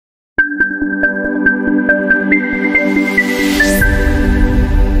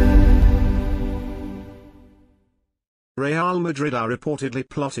Madrid are reportedly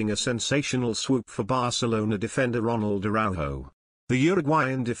plotting a sensational swoop for Barcelona defender Ronald Araujo. The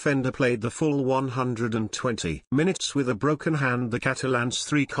Uruguayan defender played the full 120 minutes with a broken hand. The Catalans'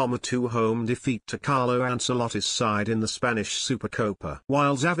 3-2 home defeat to Carlo Ancelotti's side in the Spanish Supercopa.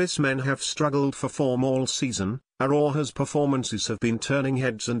 While Xavi's men have struggled for form all season, Araujo's performances have been turning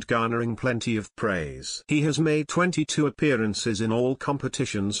heads and garnering plenty of praise. He has made 22 appearances in all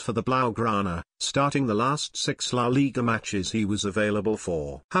competitions for the Blaugrana, starting the last 6 La Liga matches he was available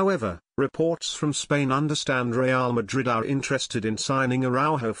for. However, reports from Spain understand Real Madrid are interested in signing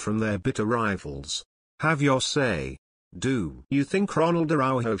Araujo from their bitter rivals. Have your say. Do you think Ronald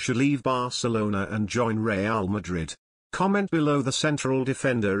Araujo should leave Barcelona and join Real Madrid? Comment below. The central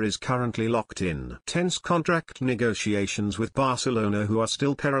defender is currently locked in tense contract negotiations with Barcelona, who are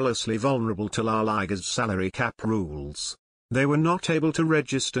still perilously vulnerable to La Liga's salary cap rules. They were not able to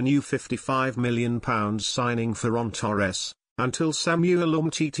register new £55 million signing for Ferran Torres, until Samuel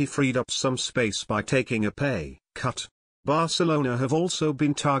Umtiti freed up some space by taking a pay cut. Barcelona have also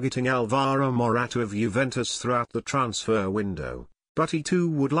been targeting Alvaro Morata of Juventus throughout the transfer window, but he too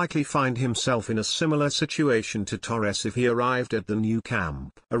would likely find himself in a similar situation to Torres if he arrived at the new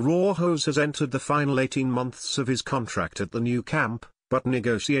camp. Araujo has entered the final 18 months of his contract at the new camp, but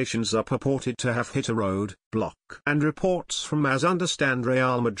negotiations are purported to have hit a roadblock. And reports from AS understand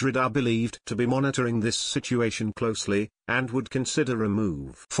Real Madrid are believed to be monitoring this situation closely, and would consider a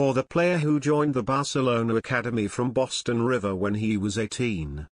move for the player who joined the Barcelona academy from Boston River when he was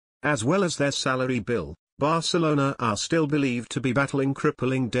 18. As well as their salary bill, Barcelona are still believed to be battling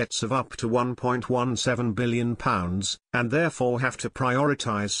crippling debts of up to £1.17 billion, and therefore have to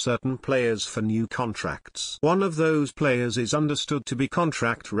prioritise certain players for new contracts. One of those players is understood to be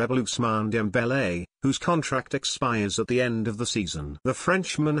contract rebel Ousmane Dembélé, whose contract expires at the end of the season. The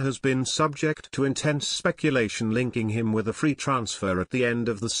Frenchman has been subject to intense speculation linking him with a free transfer at the end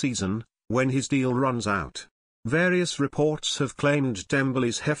of the season, when his deal runs out. Various reports have claimed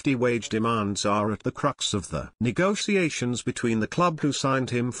Dembele's hefty wage demands are at the crux of the negotiations between the club, who signed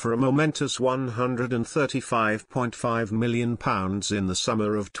him for a momentous £135.5 million in the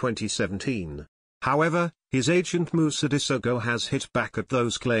summer of 2017. However, his agent Moussa Dissoko has hit back at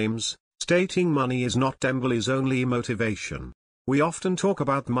those claims, stating money is not Dembele's only motivation. We often talk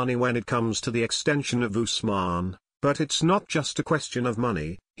about money when it comes to the extension of Ousmane, but it's not just a question of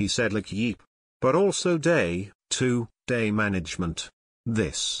money, he said L'Equipe, but also day-to-day management.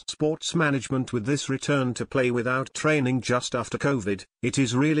 This sports management with this return to play without training just after COVID, it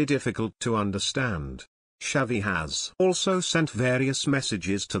is really difficult to understand. Xavi has also sent various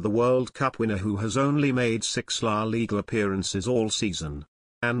messages to the World Cup winner, who has only made 6 La Liga appearances all season.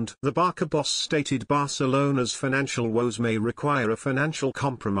 And the Barca boss stated Barcelona's financial woes may require a financial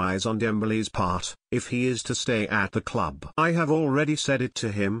compromise on Dembele's part, if he is to stay at the club. I have already said it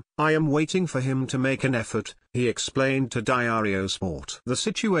to him, I am waiting for him to make an effort, he explained to Diario Sport. The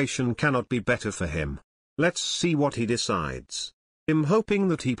situation cannot be better for him. Let's see what he decides. I'm hoping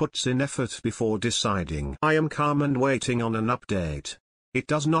that he puts in effort before deciding. I am calm and waiting on an update. It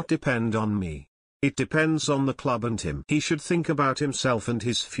does not depend on me. It depends on the club and him. He should think about himself and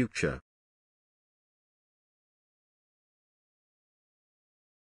his future.